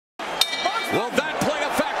Will that play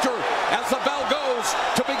a factor as the bell goes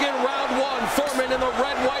to begin round one? Thurman in the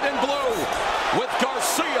red, white, and blue with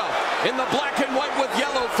Garcia in the black and white with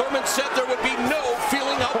yellow. Thurman said there would be no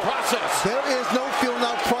feeling out process. There is no feeling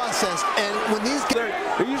out process, and when these they're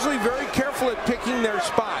usually very careful at picking their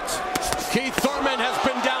spots. Keith Thurman has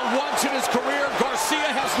been down once in his career.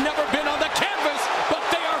 Garcia has never been on the canvas, but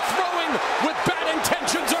they are throwing with bad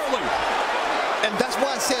intentions early. And that's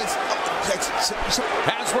why I said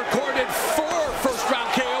has recorded 4 first-round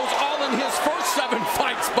KOs, all in his first 7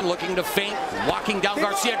 fights. But looking to feint, walking down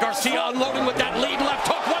Garcia. Garcia unloading with that lead left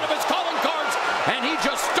hook, one of his calling cards, and he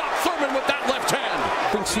just stopped Thurman with that left hand.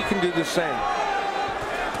 Thinks he can do the same.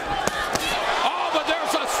 Oh, but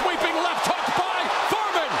there's a sweeping left hook by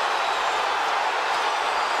Thurman.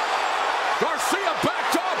 Garcia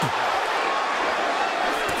backed up.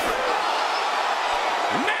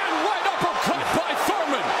 Man, right uppercut by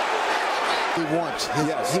Thurman. He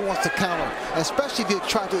wants to counter, especially if you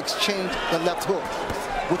try to exchange the left hook,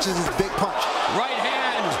 which is his big punch. Right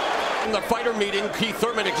hand. In the fighter meeting, Keith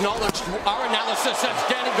Thurman acknowledged our analysis as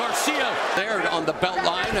Danny Garcia there on the belt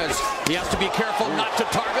line, as he has to be careful not to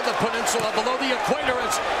target the peninsula below the equator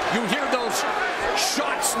as you hear those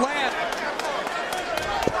shots land.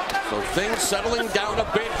 So things settling down a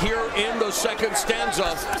bit here in the second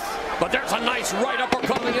stanza. But there's a nice right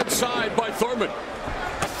uppercut on the inside by Thurman.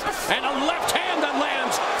 And a left hand that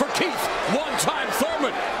lands for Keith. One-time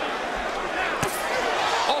Thurman.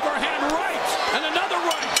 Overhand right, and another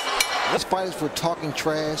right. These fighters were talking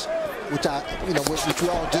trash, which we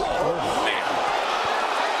all do. Oh, man.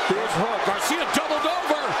 Here's hook. Garcia doubled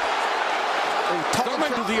over.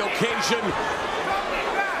 Thurman to the occasion.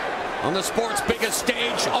 On the sport's biggest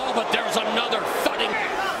stage. Oh, but there's another thudding.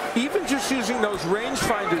 Even just using those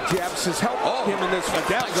rangefinder jabs has helped him in this fight.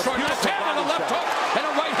 That was a beautiful left hand and a left hook and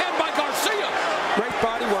a right hand by Garcia. Great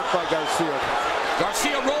body work by Garcia.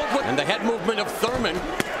 Garcia rolled with and the head movement of Thurman,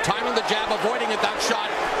 timing the jab, avoiding it, that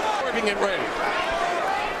shot, working it ready.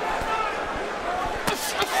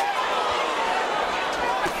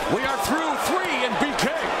 We are through 3 in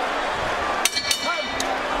BK.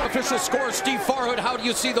 Official score, Steve Farhood, how do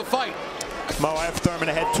you see the fight? Mo, I have Thurman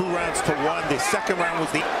ahead 2 rounds to 1. The second round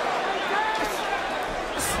was the...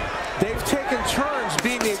 They've taken turns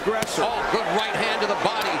being the aggressor. Oh, good right hand to the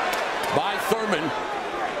body by Thurman.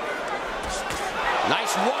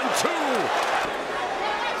 Nice 1-2.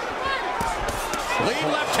 Lead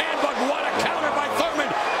left hand, but what a counter by Thurman.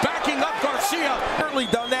 Backing up Garcia. Certainly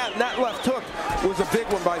done that, and that left hook was a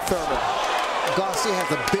big one by Thurman. Garcia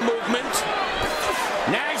has a big movement.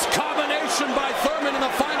 Nice combination by Thurman in the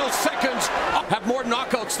final seconds. Have more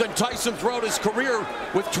knockouts than Tyson throughout his career.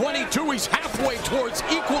 With 22, he's halfway towards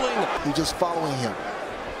equaling. You're just following him.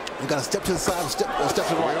 You got to step to the side, step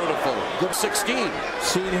to the right. Beautiful. Good 16.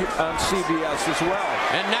 Seen on CBS as well.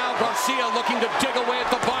 And now Garcia looking to dig away at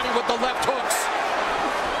the body with the left hooks.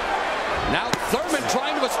 Now Thurman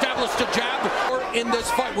trying to establish the jab in this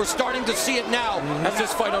fight. We're starting to see it now as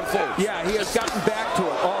this fight unfolds. Yeah, he has gotten back to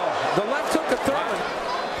it. Oh, the left hook of Thurman.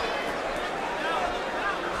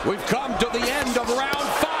 We've come to the end of round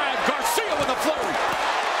 5. Garcia with a flurry.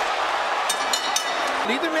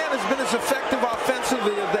 Neither man has been as effective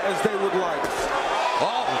offensively as they would like.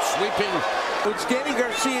 Oh, sweeping. Which Danny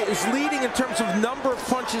Garcia is leading in terms of number of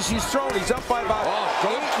punches he's thrown. He's up by about 8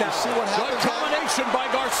 now. See what happens. Good combination by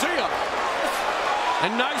Garcia.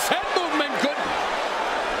 And nice head movement. Good.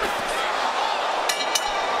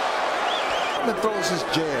 Thurman throws his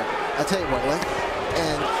jab. I tell you what,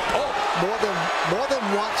 and more than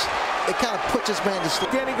once, it kind of puts his man to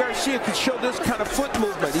sleep. Danny Garcia could show this kind of foot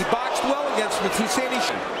movement. He boxed well against Matisani.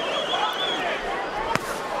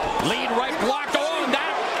 Lead right blocked. Oh, and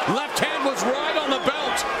that left hand was right on the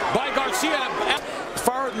belt by Garcia.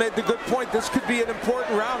 Farhood made the good point. This could be an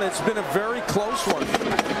important round. It's been a very close one.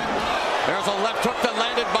 There's a left hook that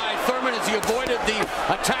landed by Thurman as he avoided the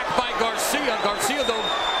attack by Garcia. Garcia, though,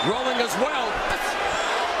 rolling as well.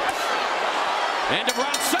 End of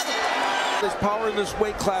round 7. There's power in this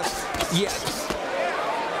weight class yet.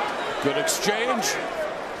 Good exchange.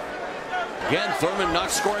 Again, Thurman not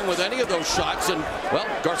scoring with any of those shots, and, well,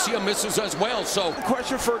 Garcia misses as well, so. The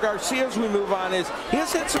question for Garcia as we move on is, he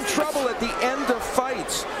has had some trouble at the end of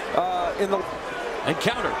fights And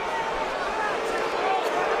counter.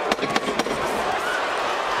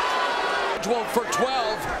 For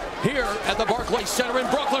 12 here at the Barclays Center in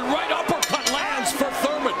Brooklyn. Right uppercut lands for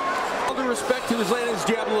Thurman. All due respect, he was landing his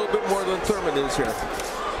jab a little bit more than Thurman is here.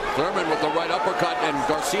 Thurman with the right uppercut, and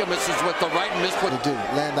Garcia misses with the right and missed with the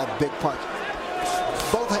land that big punch.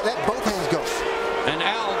 Let both hands go. And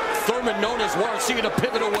Al Thurman, known as Garcia, to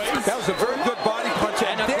pivot away. That was a very good body punch.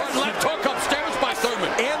 And a good left hook upstairs.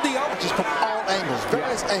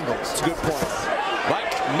 That's a good point. Right,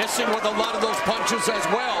 missing with a lot of those punches as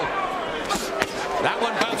well. That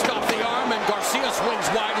one bounced off the arm, and Garcia swings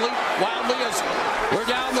wildly as we're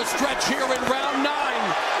down the stretch here in round 9.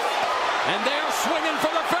 And they're swinging for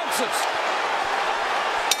the fences.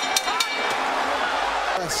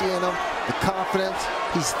 Seeing him, the confidence,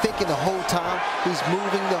 he's thinking the whole time, he's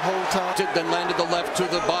moving the whole time. Then landed the left to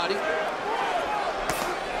the body.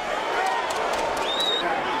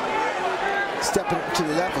 Stepping to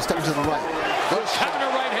the left or stepping to the right. Counter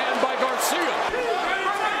right hand by Garcia.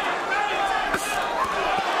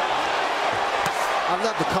 I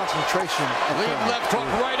love the concentration. Lead left hook,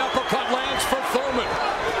 right uppercut lands for Thurman.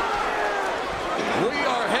 We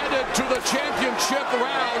are headed to the championship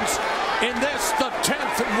rounds in this, the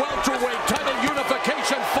 10th welterweight title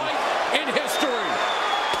unification fight in history.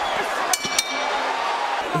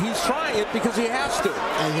 He's trying it because he has to.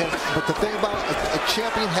 But the thing about a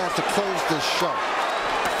champion has to close this show.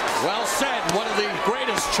 Well said, one of the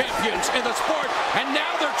greatest champions in the sport, and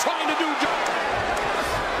now they're trying to do.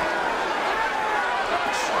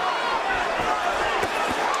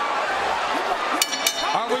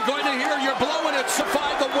 Are we going to hear you're blowing it?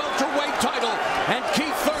 Survive the welterweight title, and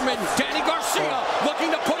Keith Thurman, Danny Garcia,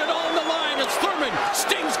 looking to put it all on the line as Thurman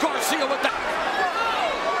stings Garcia with that.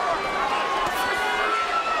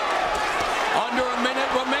 Under a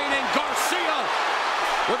minute remaining, Garcia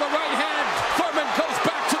with a right hand. Thurman goes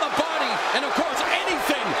back to the body, and of course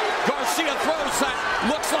anything Garcia throws that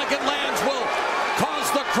looks like it lands will cause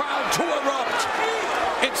the crowd to erupt.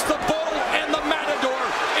 It's the bull and the matador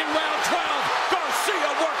in round 12. Garcia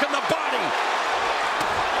working the body.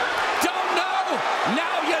 Don't know?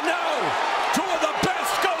 Now you know. Two of the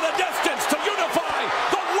best go the distance to unify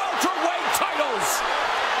the welterweight titles.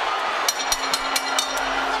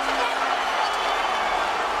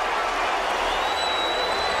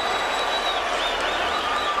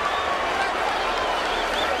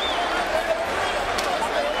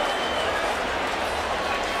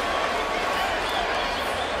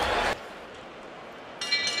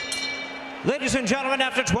 Ladies and gentlemen,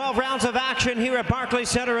 after 12 rounds of action here at Barclays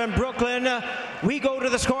Center in Brooklyn, we go to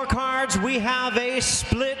the scorecards. We have a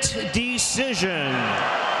split decision.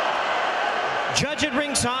 Judge at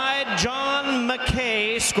ringside, John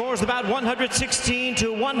McKay, scores about 116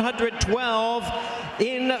 to 112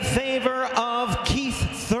 in favor of Keith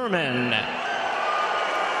Thurman.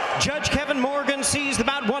 Judge Kevin Morgan sees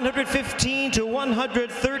about 115 to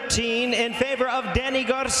 113 in favor of Danny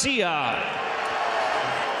Garcia.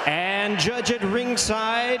 And judge at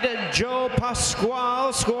ringside, Joe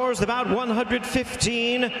Pasquale, scores about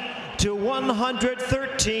 115 to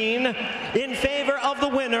 113 in favor of the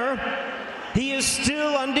winner. He is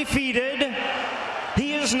still undefeated.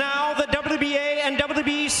 He is now the WBA and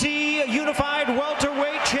WBC Unified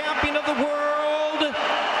Welterweight Champion of the World,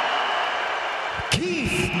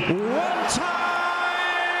 Keith